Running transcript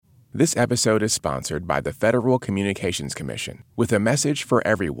This episode is sponsored by the Federal Communications Commission with a message for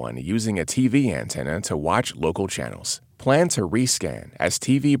everyone using a TV antenna to watch local channels. Plan to rescan as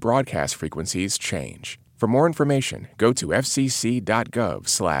TV broadcast frequencies change. For more information, go to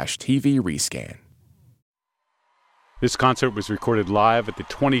fcc.gov/TV rescan. This concert was recorded live at the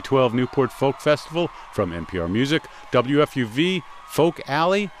 2012 Newport Folk Festival from NPR Music, WFUV, Folk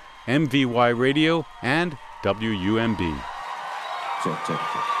Alley, MVY Radio, and WUMB. Check.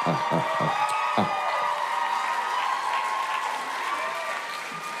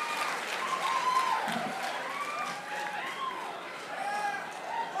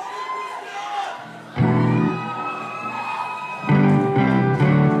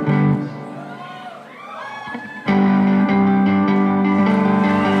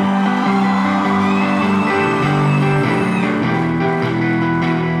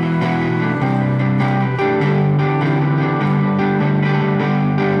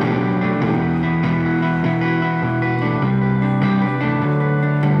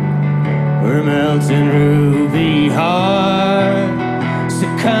 Melting ruby hearts to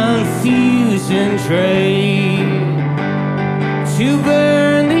confuse and trade, to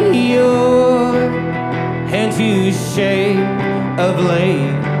burn the ore and to shape a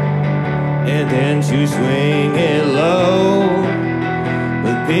blade, and then to swing it low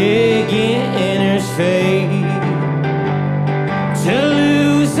with beginner's fade, to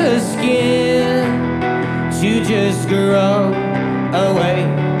lose the skin, to just grow away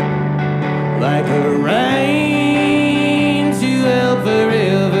like a rain to help a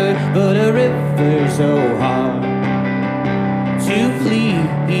river, but a river so hard to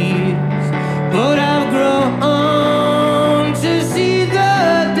please. But I've grown to see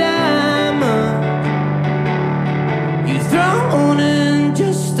the diamond you've thrown in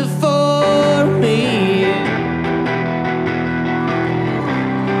just for me.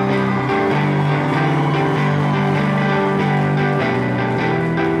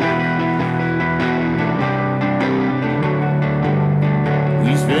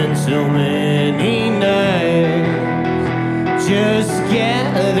 So many nights just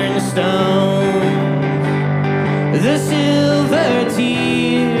gathering stones, the silver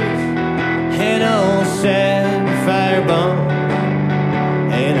tears and old sapphire bones,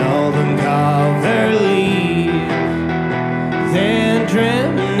 and all them copper leaves, then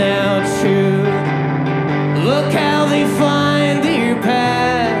dreaming out true. Look how they find their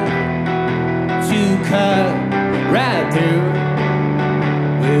path to cut right through.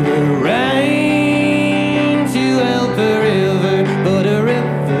 With a rain to help a river, but a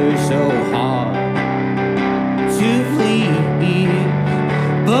river so hard to please.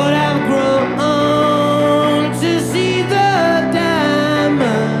 But I've grown to see the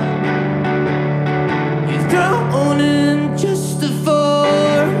diamond you've thrown in just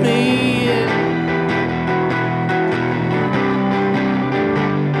for me.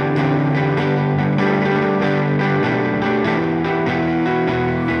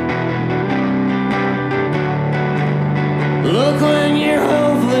 Look, when you're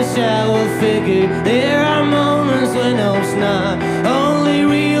hopeless, I will figure there are moments when hope's not only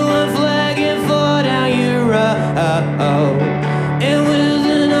real and flagging for down your road. And with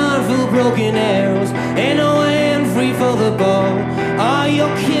an armful broken arrows and no hand free for the bow,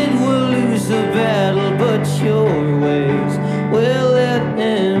 your kid will lose the battle, but your waves will let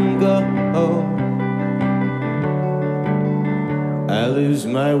him go. I lose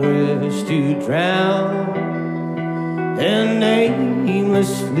my wish to drown and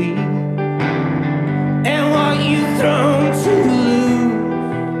aimlessly, and what you've thrown to lose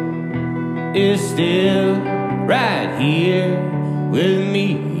is still right here with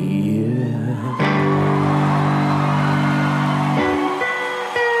me.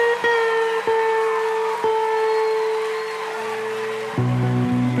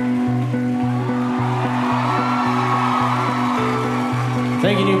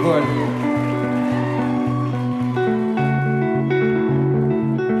 Thank you, Newport.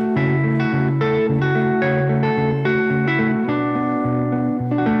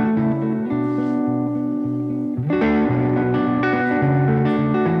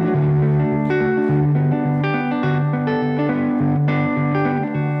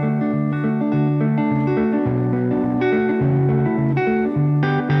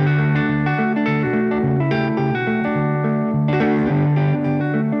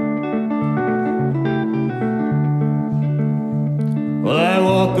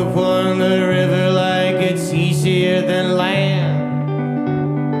 Upon the river like it's easier than land.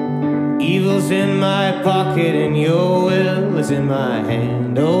 Evil's in my pocket and your will is in my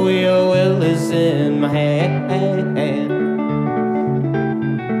hand. Oh, your will is in my hand.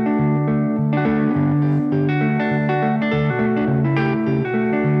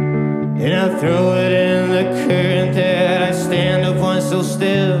 throw it in the current that I stand upon so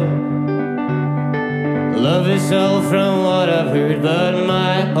still. Love is all from what I've heard, but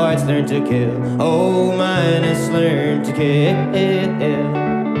my heart's learned to kill. Oh, mine has learned to kill.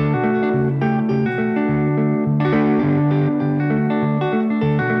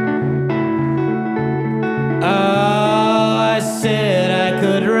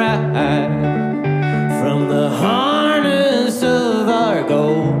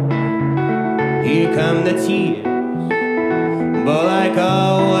 Come the tears, but like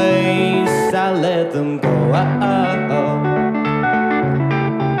always I let them go.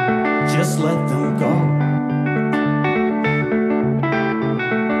 Just let them go.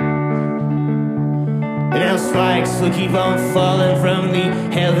 And now spikes will keep on falling from the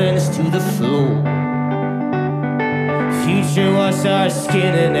heavens to the floor. Future was our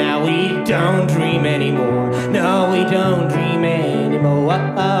skin and now we don't dream anymore. No, we don't dream anymore.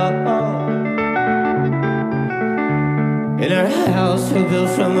 In our house we're built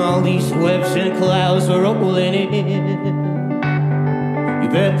from all these webs and clouds we're rolling in. You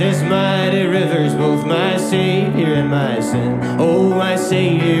bet there's mighty rivers, both my savior and my sin. Oh, my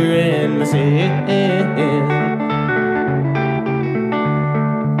savior and my sin.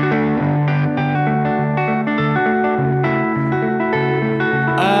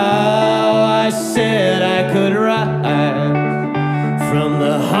 Oh, I said I could rise from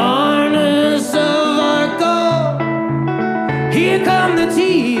the harness of our gold. Here come the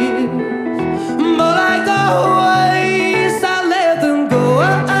tears, but like always I let them go.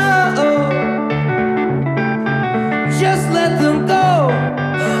 Just let them go.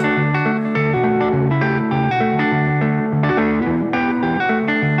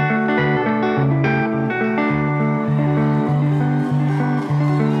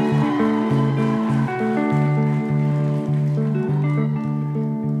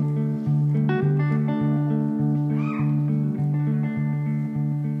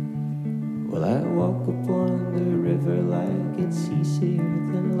 Well, I walk upon the river like it's easier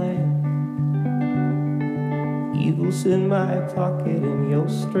than land. Eagles in my pocket and your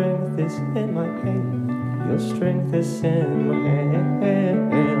strength is in my hand. Your strength is in my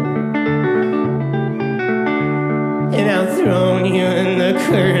hand. And I'm throwing you in the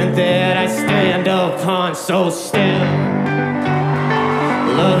current that I stand upon so still.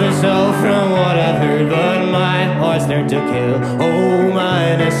 Love is all from what I've heard, but my heart's learned to kill. Oh,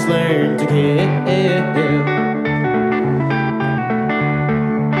 mine has learned to kill.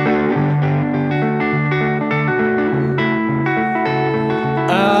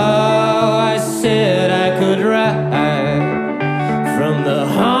 Oh, I said I could ride from the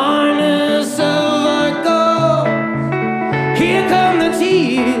harness of our gold. Here come the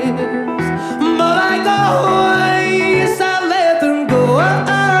tears, but like always I let them go.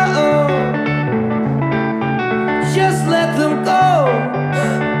 Just let them go.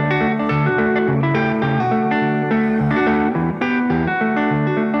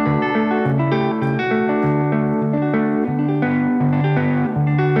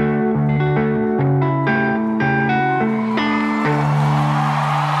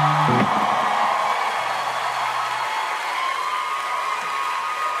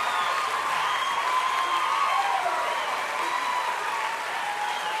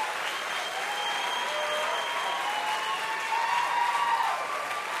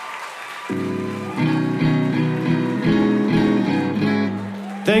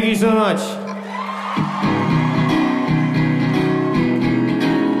 Thank you so much.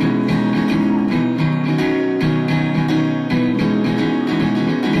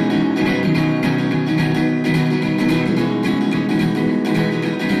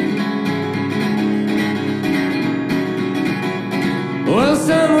 Well,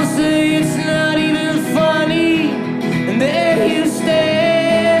 some will say it's not even funny, and there you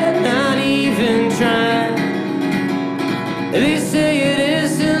stand, not even trying. They say it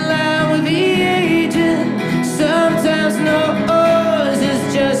is in line with the agent. Sometimes noise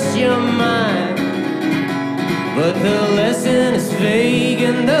is just your mind, but the lesson is vague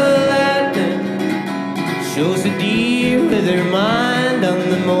and the lightning shows a deer with her mind on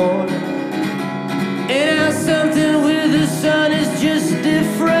the moor. And now something with the sun is just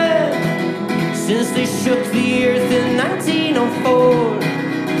different since they shook the earth in 1904.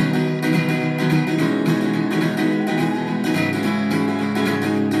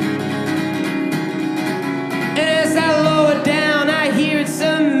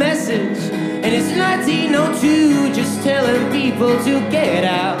 And it's 1902, just telling people to get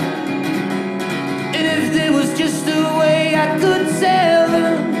out. And if there was just a way I could tell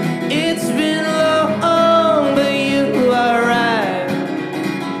them, it's been long, but you are right.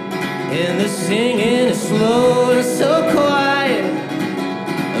 And the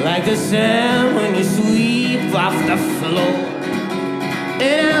sound when you sweep off the floor.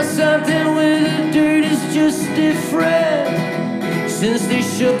 And now something with the dirt is just different since they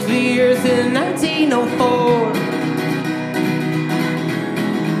shook the earth in 1904.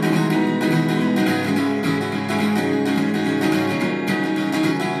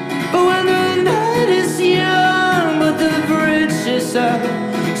 But when the night is young, but the bridge is up,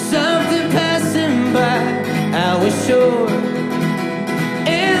 something passing by our shore.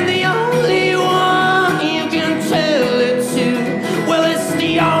 And the only one you can tell it to, well, it's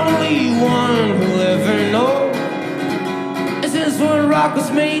the only one who'll ever know. And since one rock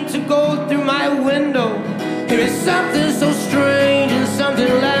was made to go through my window, here is something so strange and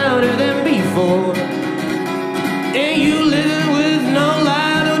something louder than before. And you living with no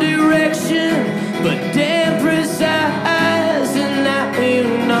light or direction, but damn precise, and now you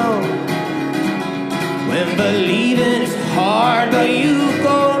know. When believing is hard, but you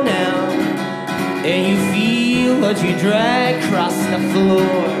go now, and you feel what you drag across the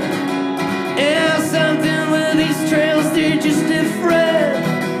floor. And now something with these trails, they're just different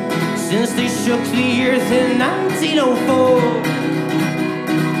since they shook the earth in 1904.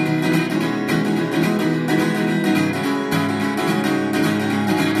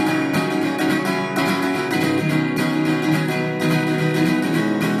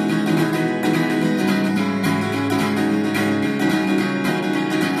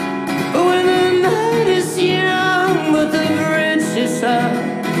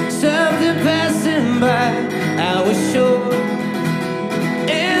 Something passing by our shore.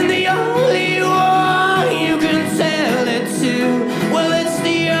 And the only one you can tell it to, well, it's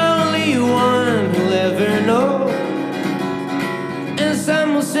the only one who'll ever know. And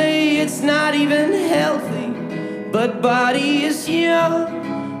some will say it's not even healthy, but body is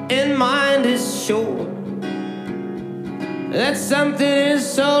young and mind is short. That something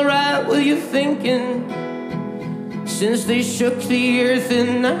is alright with you thinking, since they shook the earth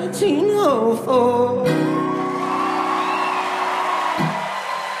in 1904.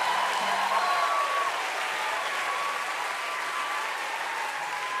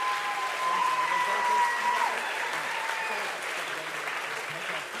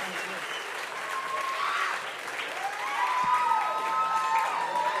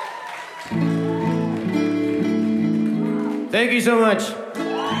 Thank you so much.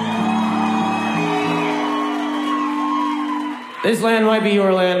 This land might be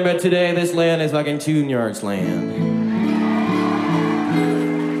your land, but today this land is fucking Tune Yard's land.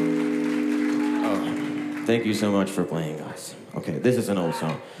 Oh, thank you so much for playing, guys. Okay, this is an old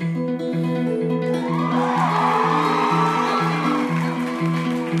song.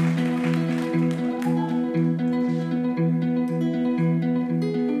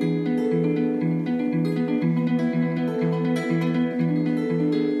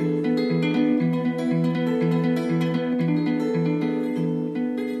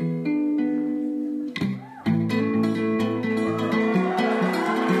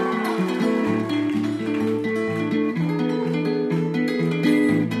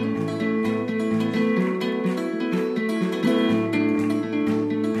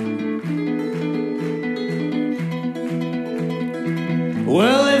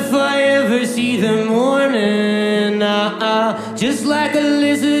 Well, if I ever see the morning, just like a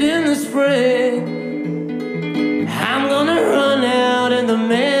lizard in the spring, I'm gonna run out in the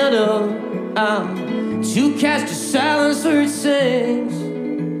meadow to catch the silence where it sings.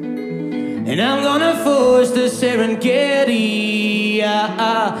 And I'm gonna force the Serengeti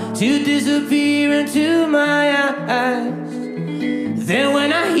to disappear into my eyes. Then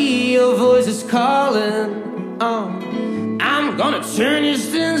when I hear your voices calling, I'm gonna turn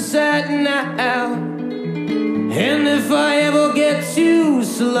just inside and out. And if I ever get to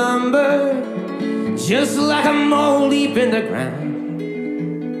slumber, just like a mole deep in the ground,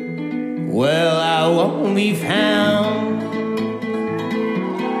 well, I won't be found.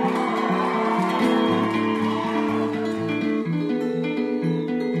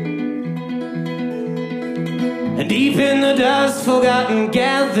 And deep in the dust, forgotten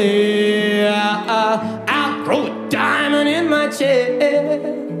gather, I'll grow a diamond in my chest,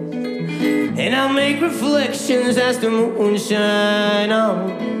 and I'll make reflections as the moon shine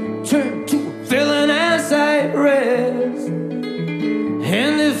on, turn to a villain as I rest.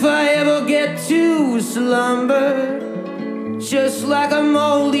 And if I ever get to slumber, just like a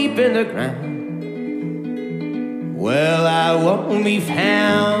mole deep in the ground, well, I won't be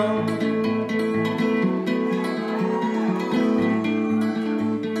found.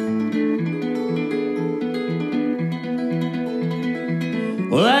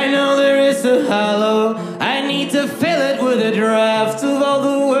 Well, I know there is a hollow, I need to fill it with a draft of all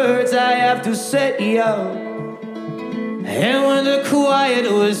the words I have to say, yo. And with a quiet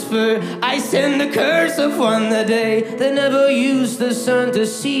whisper, I send the curse upon the day that never used the sun to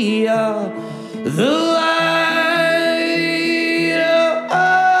see, yo. The light, oh,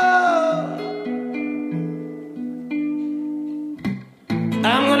 oh.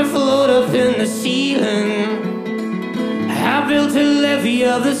 I'm gonna float up in the ceiling. I built a levee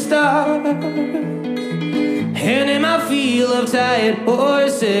of the stars, and in my field of tired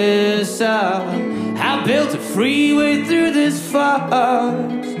horses, I built a freeway through this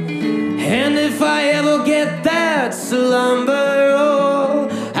forest. And if I ever get that slumber, oh,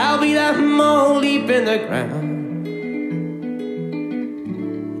 I'll be that mole deep in the ground,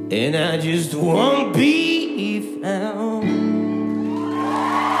 and I just won't be found.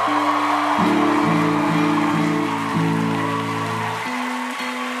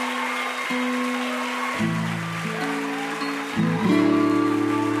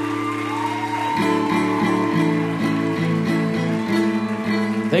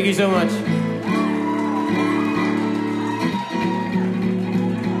 Thank you so much.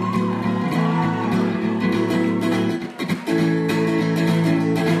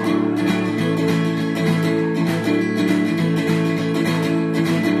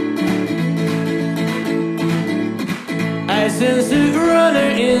 I sense a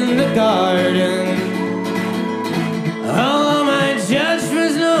runner in the garden. All of my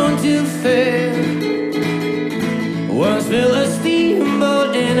judgments known to fail. Once built a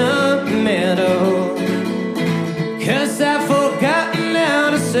steamboat in a meadow, 'cause I've forgotten how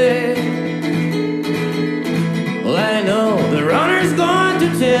to sail. Well, I know the runner's going to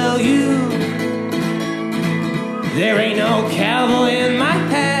tell you there ain't no cowboy in my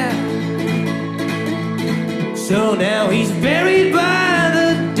hat. So now he's buried by the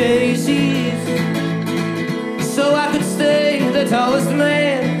daisies, so I could stay the tallest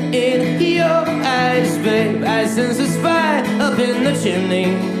man in your eyes, babe. I sense a spy up in the chimney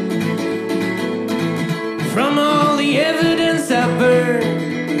from all the evidence I burned,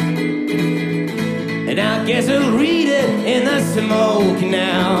 and I guess I'll read it in the smoke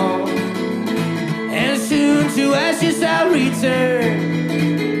now, and soon to ashes I'll return.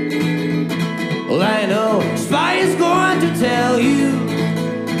 Well, I know spy is going to tell you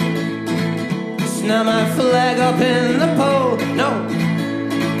it's not my flag up in the pole, no.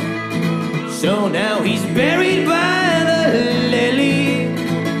 So now he's buried by the lily,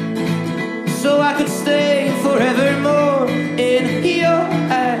 so I could stay forevermore in your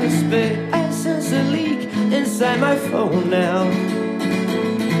eyes, babe. I sense a leak inside my phone now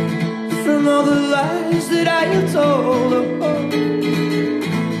from all the lies that I have told. Oh.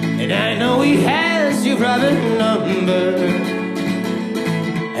 And I know he has your private number,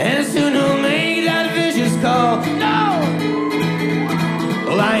 and soon he'll make that vicious call. No!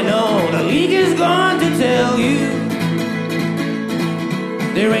 Well, I know the league is going to tell you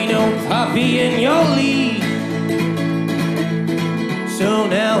there ain't no poppy in your league. So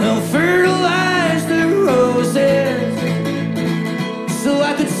now he'll fertilize the roses, so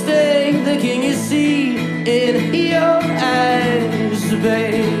I could stay the king you see in your eyes,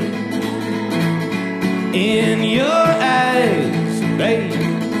 babe. In your eyes, babe.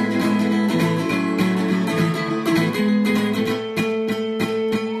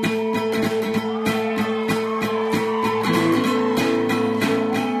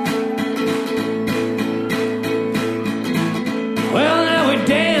 Well, now we're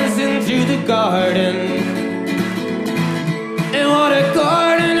dancing through the garden, and what a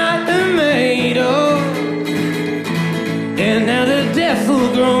garden I have made, oh. And now the deaf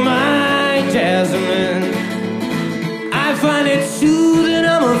will grow my jasmine. I find it soothing,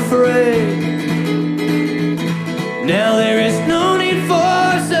 I'm afraid. Now there is no need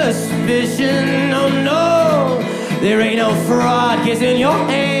for suspicion, no, no. There ain't no fraud kissing your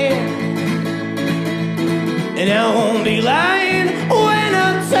hand, and I won't be lying when I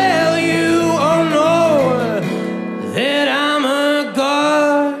tell you, oh no, that I'm a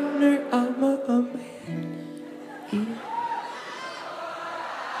gardener, I'm a man.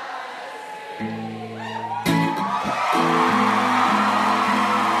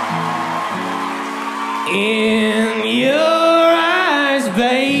 In your eyes,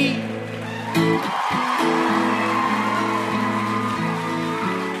 babe.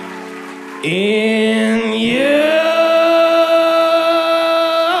 In your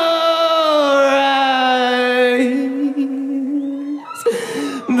eyes,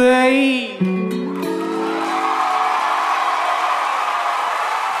 babe.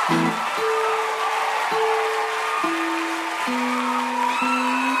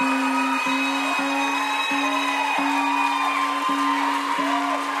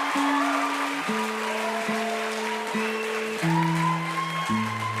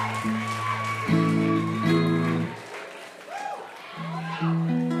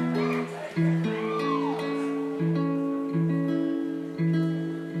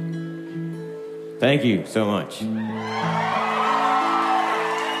 Thank you so much.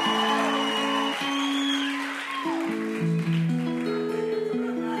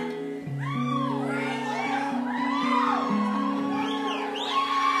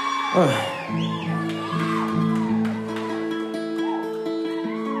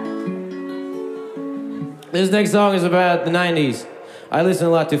 This next song is about the 90s. I listened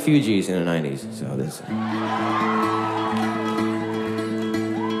a lot to Fugees in the 90s, so this...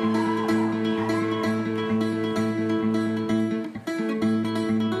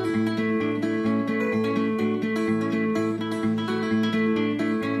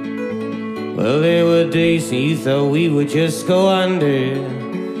 Well, there were days you thought we would just go under,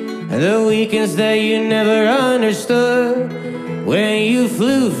 and the weekends that you never understood. When you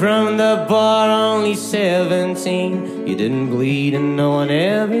flew from the bar only 17, you didn't bleed and no one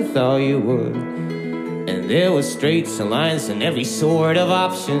ever thought you would. And there were straights and lines and every sort of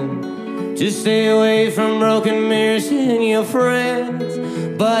option to stay away from broken mirrors and your friends.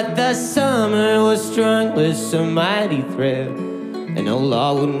 But the summer was strung with some mighty thread, and no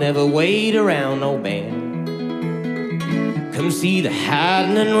law would never wait around no band. Come see the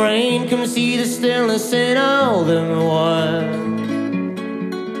hardening rain, come see the stillness in all them one.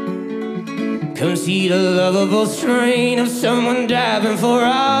 Come see the lovable strain of someone diving for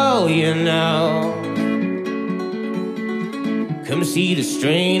all you know. Come see the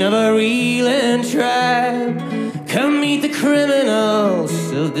strain of a reeling tribe. Come meet the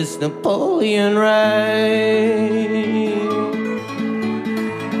criminals of this Napoleon ride.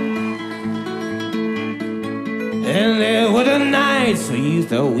 And there were the nights where you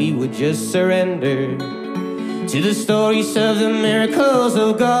thought we would just surrender to the stories of the miracles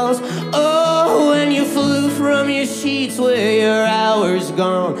of gulls. Oh, when you flew from your sheets where your hours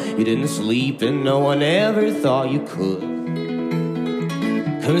gone, you didn't sleep and no one ever thought you could.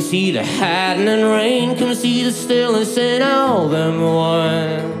 Come see the hardening rain, come see the stillness in all them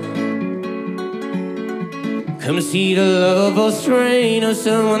one. Come see the lovable strain of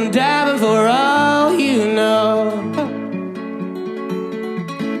someone diving for all you know.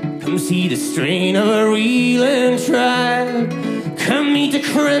 Come see the strain of a reeling tribe. Come meet the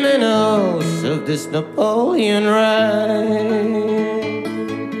criminals of this Napoleon ride.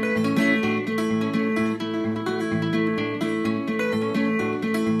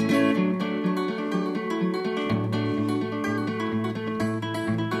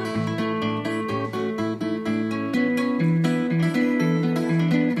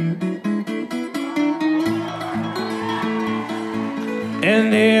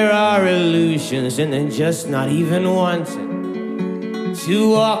 And there are illusions, and they're just not even wanting to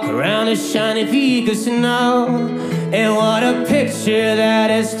walk around a shiny peak of snow. And what a picture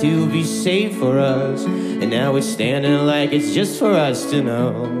that is to be saved for us. And now it's standing like it's just for us to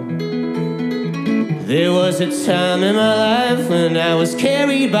know. There was a time in my life when I was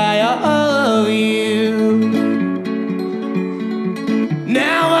carried by all of you.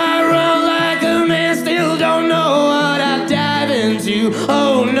 Now I run like a man, still don't know what I dive into.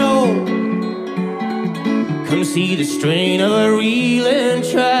 Oh no. Come see the strain of a reeling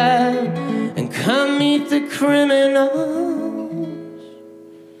tribe, and come meet the criminals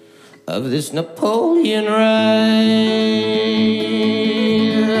of this Napoleon ride.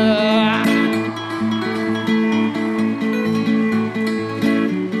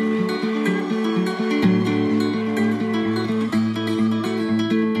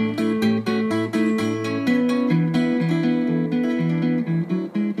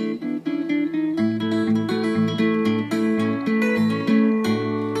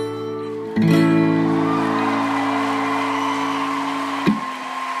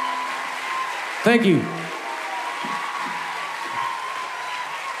 Thank you.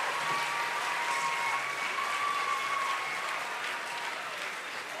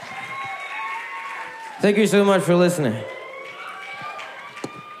 Thank you so much for listening.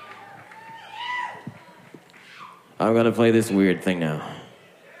 I'm gonna play this weird thing now.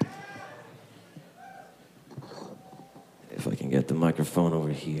 If I can get the microphone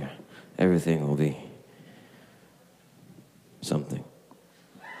over here, everything will be something.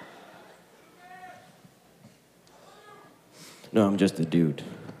 No, I'm just a dude.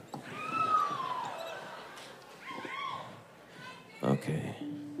 Okay.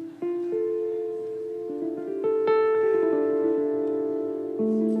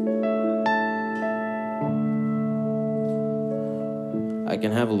 I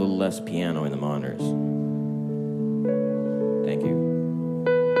can have a little less piano in the monitors. Thank you.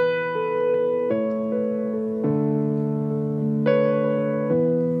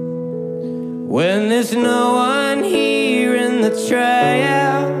 When there's no one here in the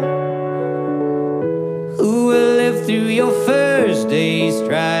tryout, get through your first day's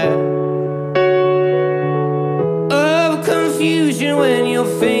trial of confusion when your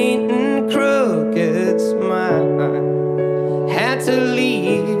faint and crooked smile had to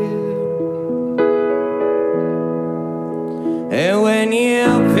leave. And when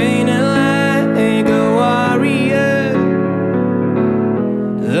you're painted like a warrior,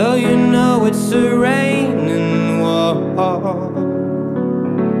 though you know it's a raining war,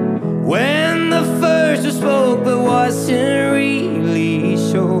 when the first you spoke but wasn't really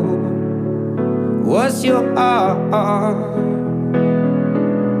sure what's your heart,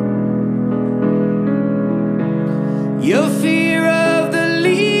 your fear of the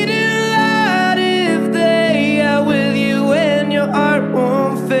leading light, if they are with you when your heart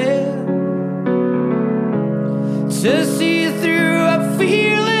won't fail, to see through a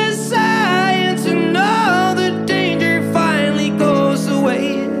fearless eye and to know the danger finally goes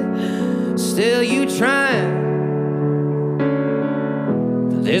away. Still you trying,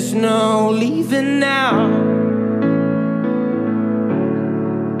 but there's no leaving now.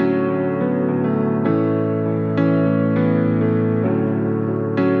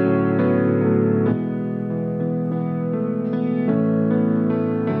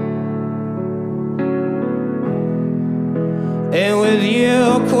 And with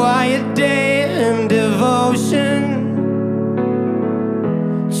your quiet damn devotion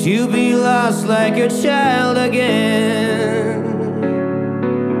to be lost like a child again,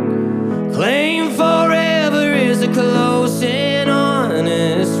 claim forever is a close and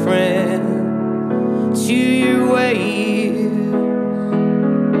honest friend to your ways.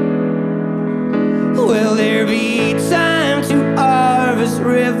 Will there be time to harvest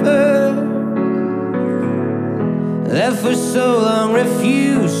river that for so long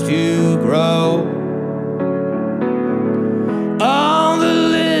refused to grow? All the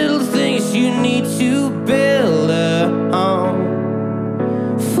little things you need to build a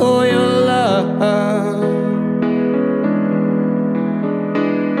home for your love,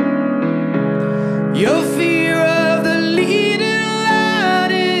 your fear of the leading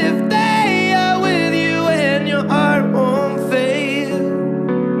light, if they are with you and your heart won't fail,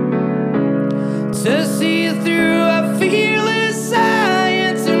 to see through a fearless eye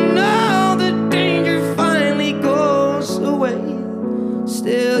and to know the danger finally goes away.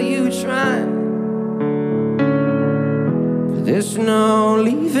 Still you try, but there's no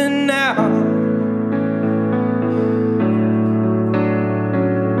leaving now.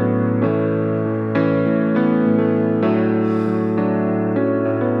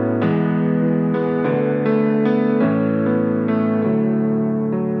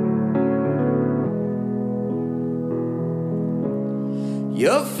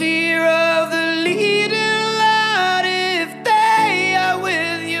 Your fear of the leading light, if they are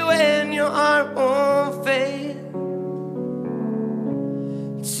with you and your heart won't fail,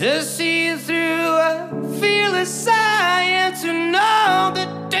 to see through a fearless eye and to know the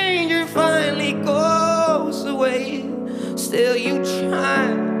danger finally goes away. Still you try,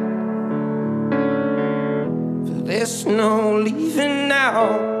 but there's no leaving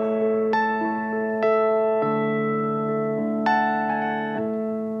now.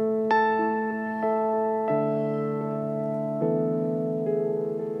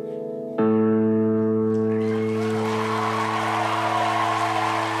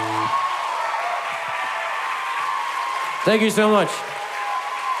 Thank you so much.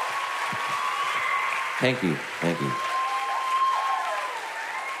 Thank you. Thank you.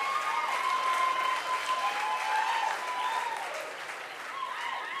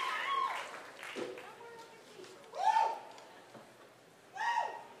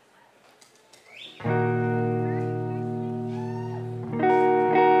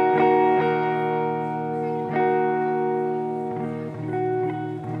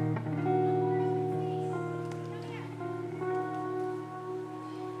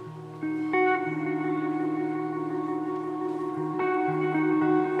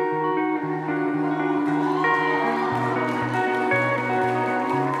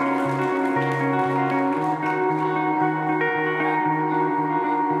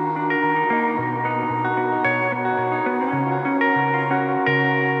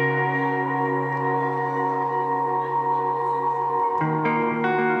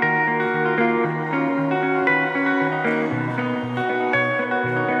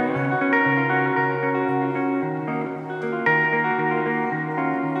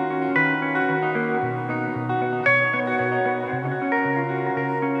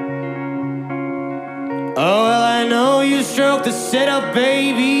 Oh, well, I know you stroked the setup,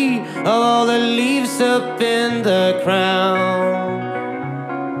 baby, of all the leaves up in the crown.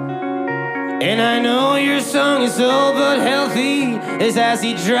 And And I know your song is old but healthy, as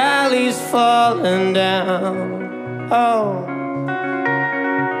he dryly is falling down. Oh,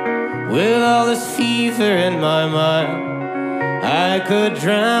 with all this fever in my mind, I could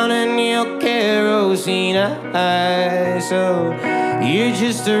drown in your kerosene eyes. Oh, you're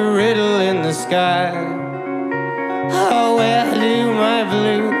just a riddle in the sky. Oh, where do my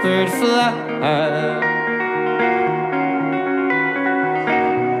bluebird fly?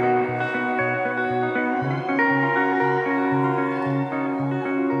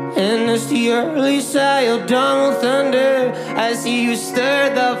 And as the early sigh of dawn will thunder, I see you stir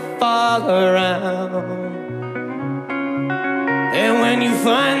the fog around. And when you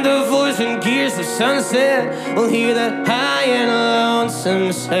find the voice and gears of sunset, we'll hear that high and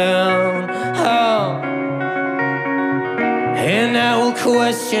lonesome sound. Oh, and I will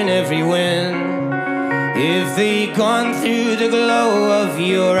question every wind if they've gone through the glow of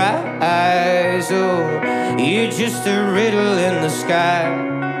your eyes. Oh, you're just a riddle in the sky.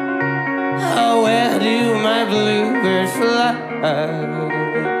 Oh, where do my bluebirds fly?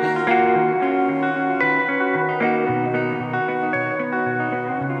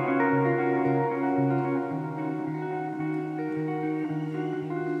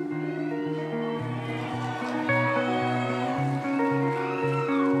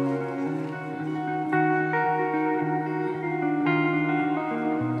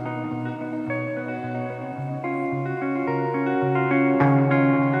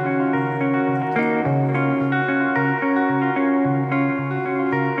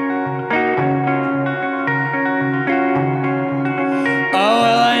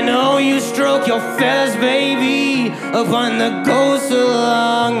 Your feathers, baby, upon the ghosts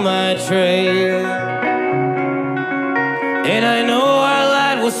along my trail. And I know our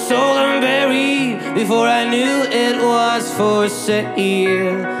light was sold and buried before I knew it was for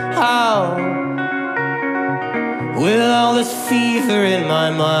sale. How, with all this fever in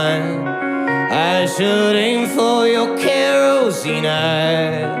my mind, I should aim for your kerosene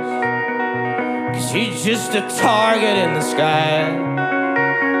eyes, 'cause you're just a target in the sky.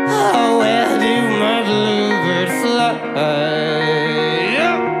 Oh, where do my bluebird fly?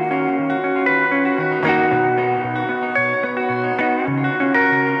 Yeah.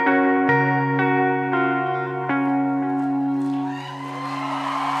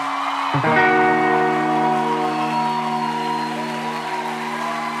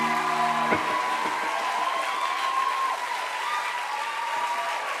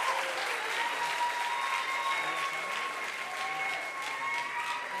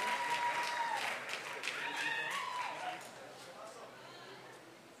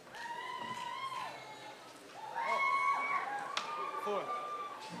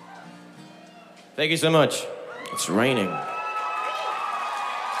 Thank you so much. It's raining.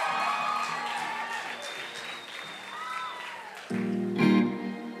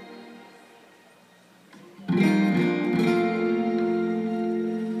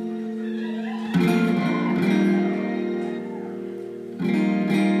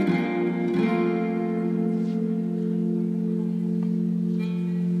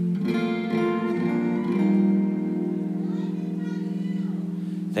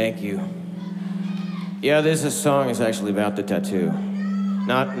 Thank you. Yeah, this song is actually about the tattoo.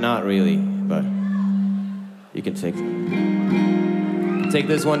 Not really, but you can take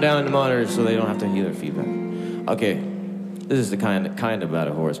this one down in the monitor so they don't have to hear their feedback. Okay, this is the kind about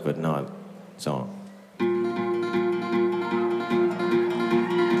a horse, but not song.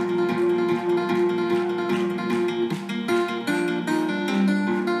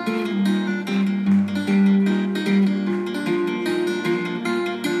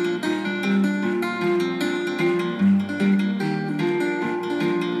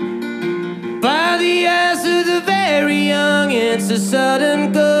 It's a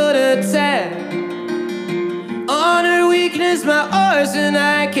sudden good attack on her weakness, my horse and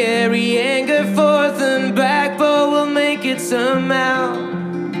I carry anger forth and back, but we'll make it somehow.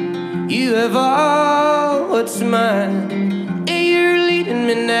 You have all what's mine, and you're leading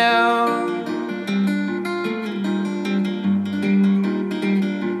me now.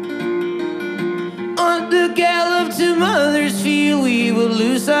 On the gallop to mother's field, we will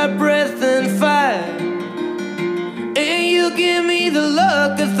lose our breath and fight. And you give me the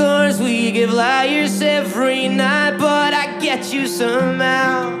luck of thorns, we give liars every night, but I get you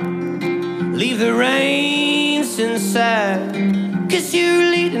somehow. Leave the reins inside, 'cause you're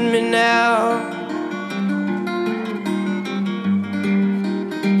leading me now.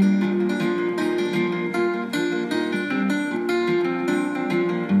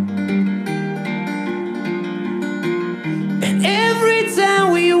 And every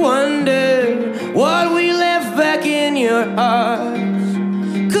time we wonder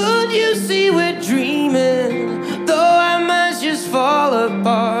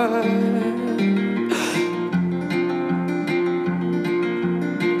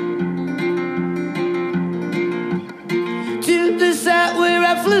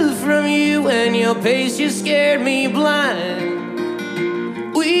flew from you, and your pace just scared me blind.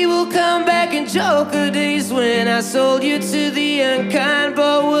 We will come back and joke of days when I sold you to the unkind,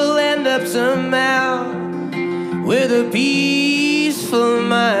 but we'll end up somehow with a peaceful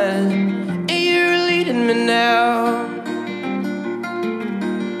mind. And you're leading me now.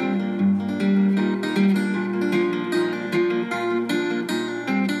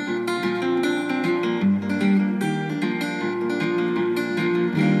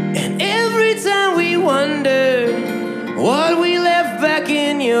 And every time we wonder what we left back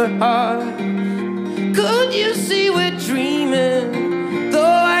in your heart, could you see we're dreaming, though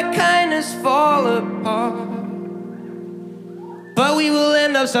our kindness fall apart? But we will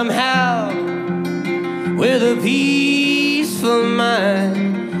end up somehow with a peaceful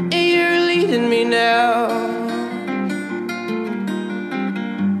mind. And you're leading me now.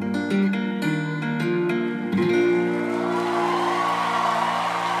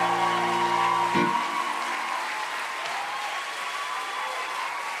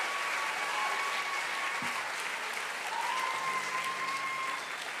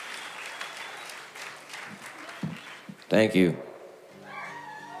 Thank you.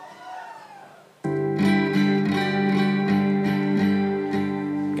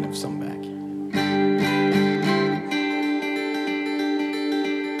 Gonna have some back.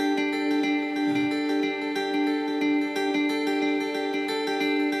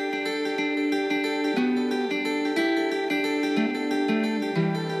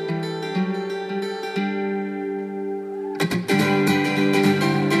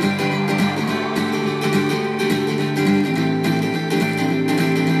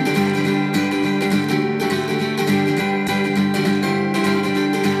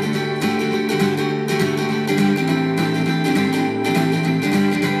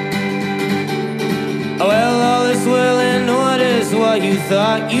 What you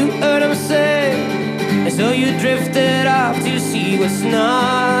thought you heard him say, and so you drifted off to see what's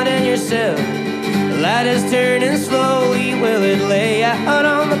not in yourself. The light is turning slowly, will it lay out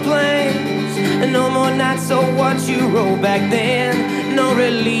on the plains? And no more nights, so what you wrote back then, no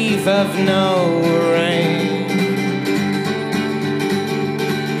relief of no rain.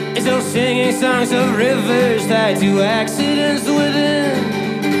 And so singing songs of rivers tied to accidents within,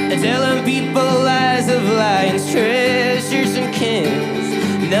 and telling people lies of lions, treasures and kings.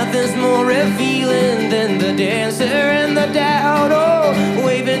 Nothing's more revealing than the dancer and the doubt. Oh,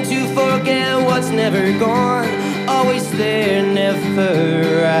 waving to forget what's never gone, always there,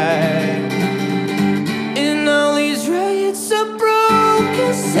 never right. In all these riots of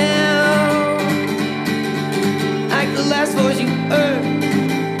broken sound, like the last voice you heard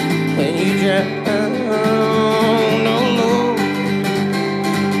when you drowned. Oh Lord.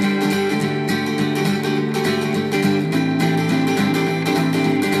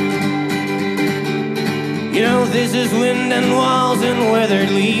 You know, this is wind and walls and weathered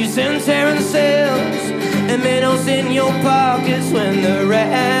leaves and tearing sails, and minnows in your pockets when the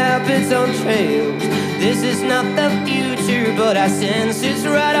rapids on trails. This is not the future, but I sense it's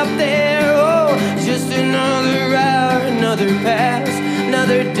right up there. Oh, just another hour, another pass,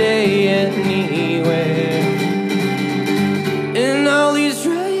 another day anywhere. In all these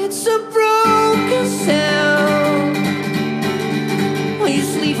riots of broken sound, while you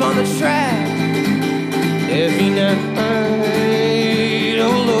sleep on the track every night,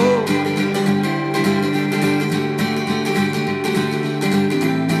 oh Lord.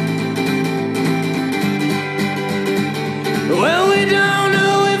 Well, we don't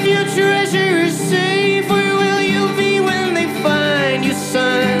know if your treasure is safe. Where will you be when they find you,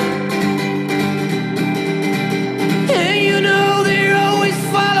 son? And you know they're always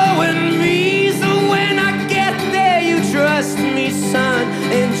following me, so when I get there, you trust me, son,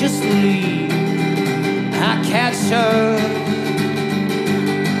 and just leave. I catch up.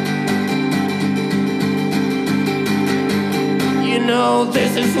 You know,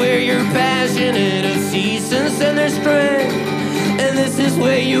 this is where you're passionate of seasons and their strength, and this is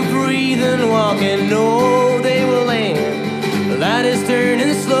where you breathe and walk and know they will end. The light is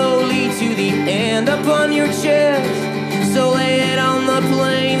turning slowly to the end upon your chest, so lay it on the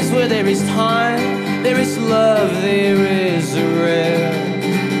plains where there is time, there is love, there is a rest.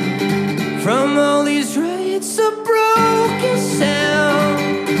 From all these riots of broken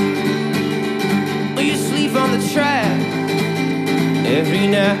sound, will you sleep on the track every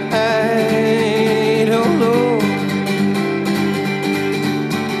night, oh Lord.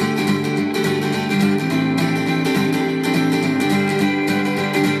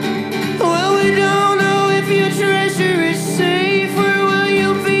 Well, we don't know if your treasure is safe. Where will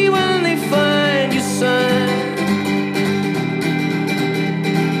you be when they find you, son?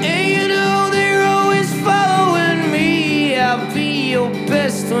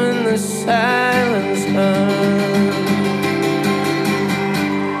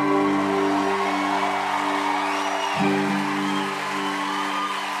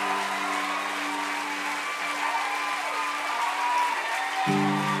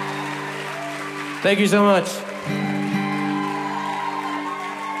 Thank you so much.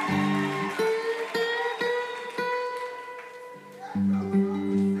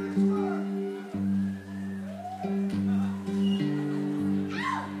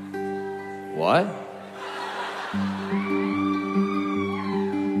 What?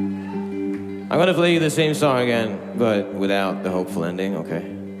 I'm gonna play you the same song again, but without the hopeful ending,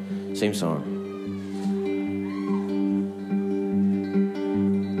 okay? Same song.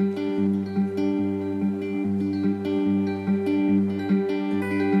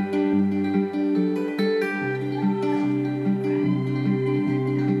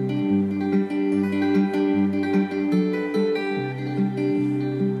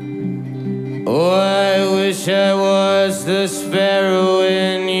 Oh, I wish I was the sparrow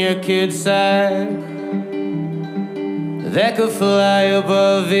in your kid's eye that could fly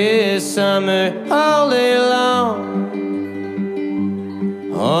above his summer all day long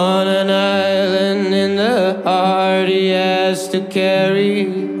on an island in the heart he has to carry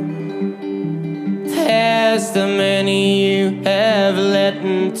past the many you have let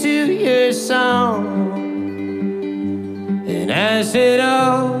into your song. And I said,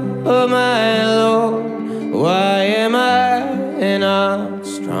 oh my Lord, why am I not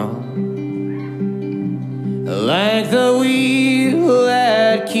strong? Like the wheel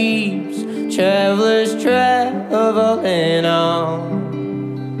that keeps travelers traveling on.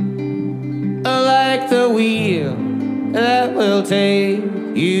 Like the wheel that will take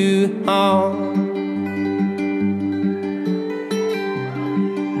you home.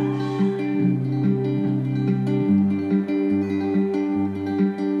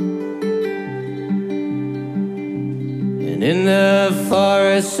 In the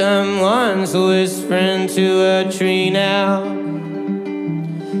forest, someone's whispering to a tree now.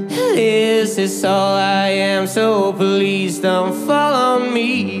 This is all I am, so please don't follow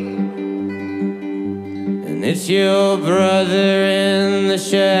me. And it's your brother in the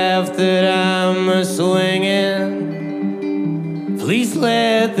shaft that I'm swinging. Please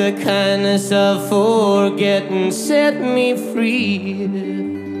let the kindness of forgetting set me free.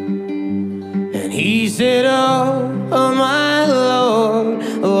 And he said, oh my Lord,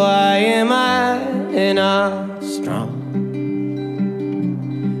 why am I not strong?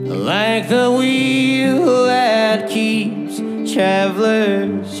 Like the wheel that keeps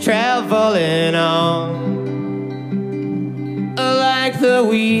travelers traveling on. Like the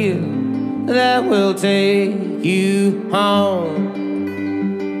wheel that will take you home.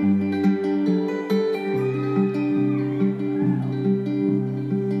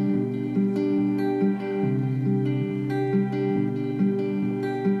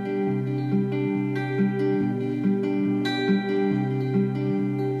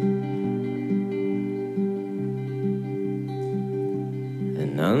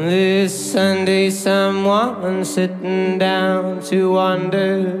 On this Sunday, someone sitting down to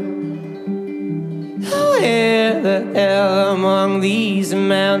wonder, where the hell among these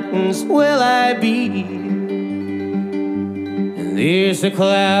mountains will I be? And there's a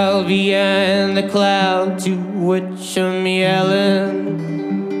cloud behind the cloud to which I'm yelling.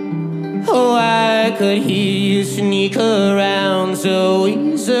 Oh, I could hear you sneak around so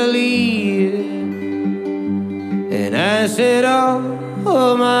easily. And I said,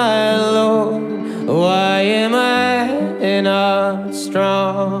 oh my Lord, why am I not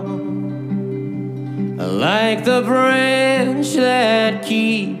strong? Like the branch that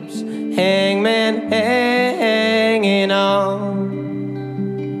keeps hangman hanging on.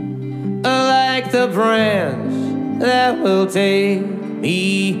 Like the branch that will take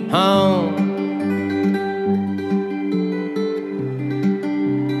me home.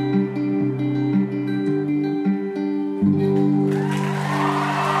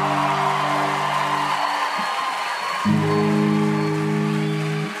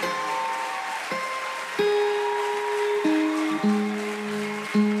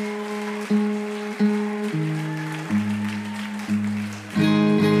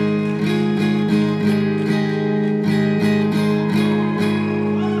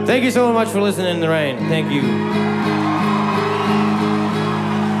 Thank you so much for listening in the rain. Thank you.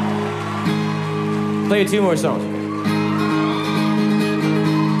 Play you two more songs.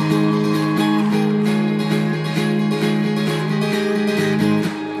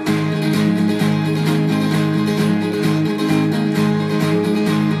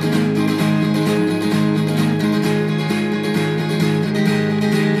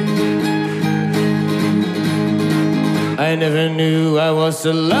 I never knew I was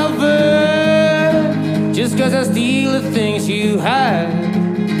a lover, just 'cause I steal the things you hide,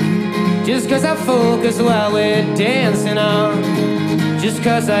 just 'cause I focus while we're dancing on, just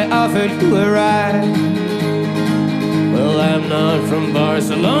 'cause I offered you a ride. Well, I'm not from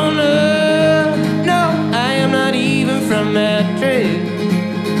Barcelona, no, I am not even from Madrid.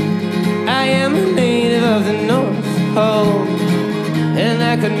 I am a native of the North Pole, and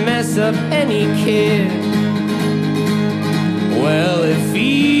I could mess up any kid. Well, if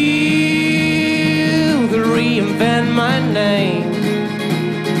you could reinvent my name,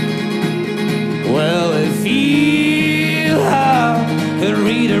 well, if you could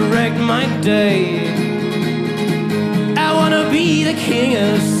redirect my day, I wanna be the king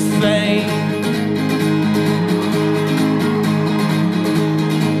of Spain.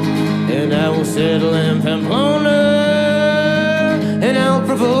 And I will settle in Pamplona, and I'll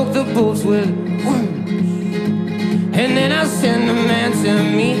provoke the boats with words. And then I'll send a man to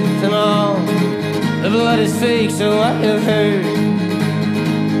meet them all. The blood is fake, so I have heard.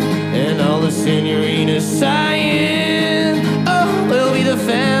 And all the senoritas sighing, oh, we'll be the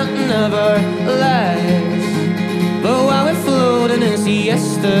fountain of our lives. But while we're floating in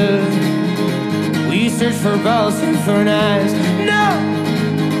siesta, we search for balls and for knives. No!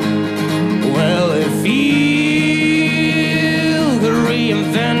 Well, if you could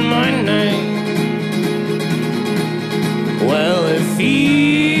reinvent my name, well, if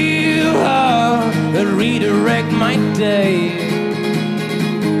you could redirect my day,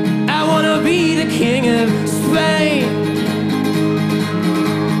 I wanna be the king of Spain.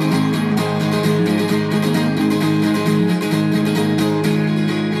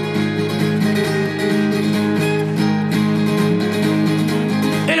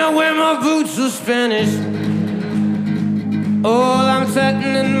 And I wear my boots so Spanish, oh, I'm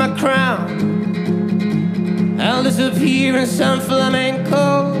tightening my crown. I'll disappear in some flamenco,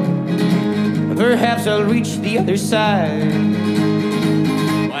 perhaps I'll reach the other side.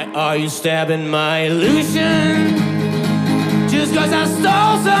 Why are you stabbing my illusion? Just 'cause I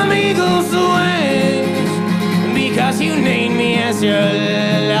stole some eagle's wings, because you named me as your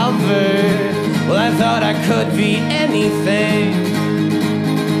lover. Well, I thought I could be anything.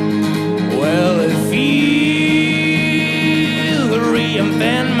 Well, if you could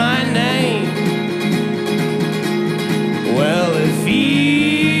reinvent my name, well, if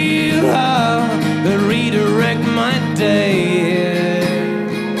you could redirect my day,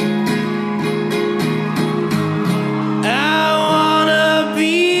 I wanna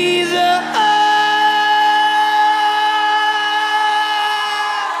be the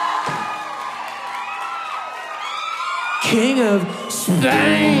king of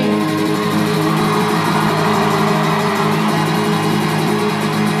Spain.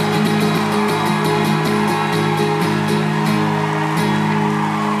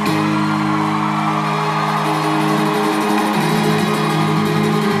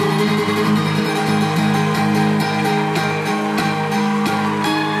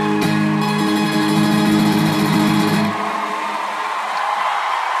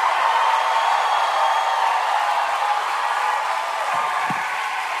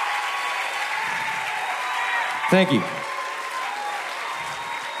 Thank you.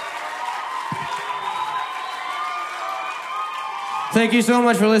 Thank you so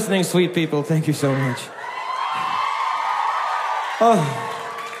much for listening, sweet people. Thank you so much. Oh.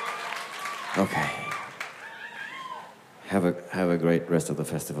 Okay. Have a great rest of the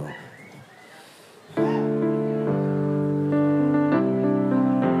festival.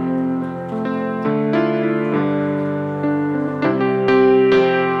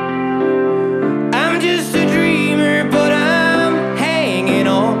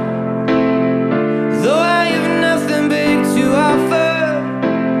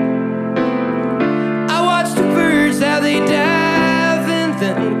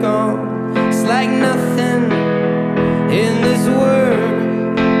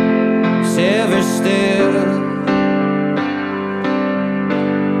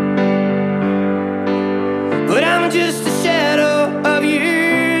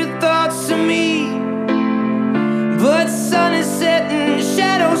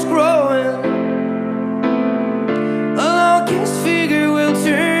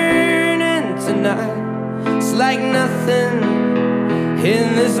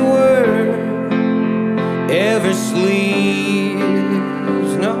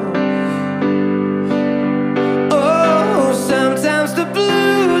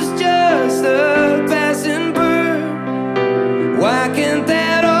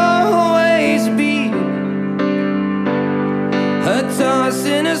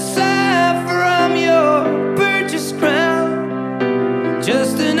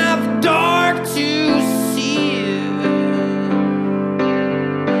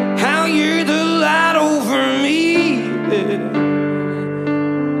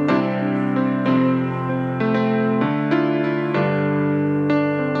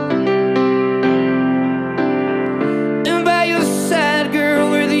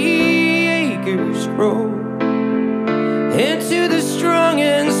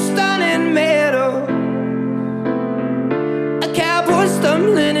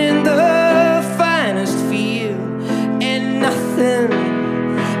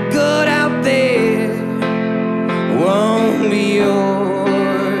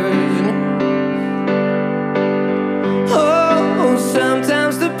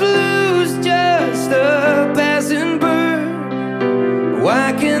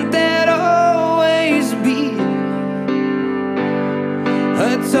 can't that always be?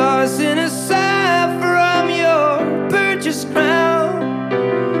 A tossing aside from your purchased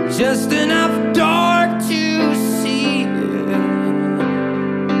crown, just enough dark to see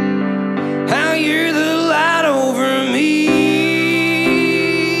how you're the light over me.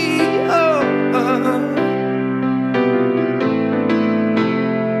 Oh,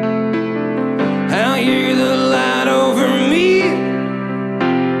 how you're the light over me.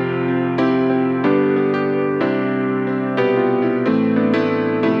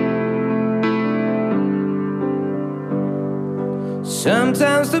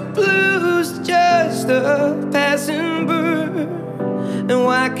 Sometimes the blues just a passing bird, and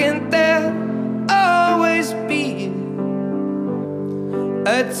why can't that always be?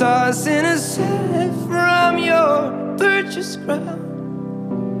 A tossing aside from your purchased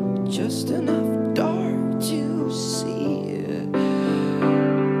crown, just enough dark to see.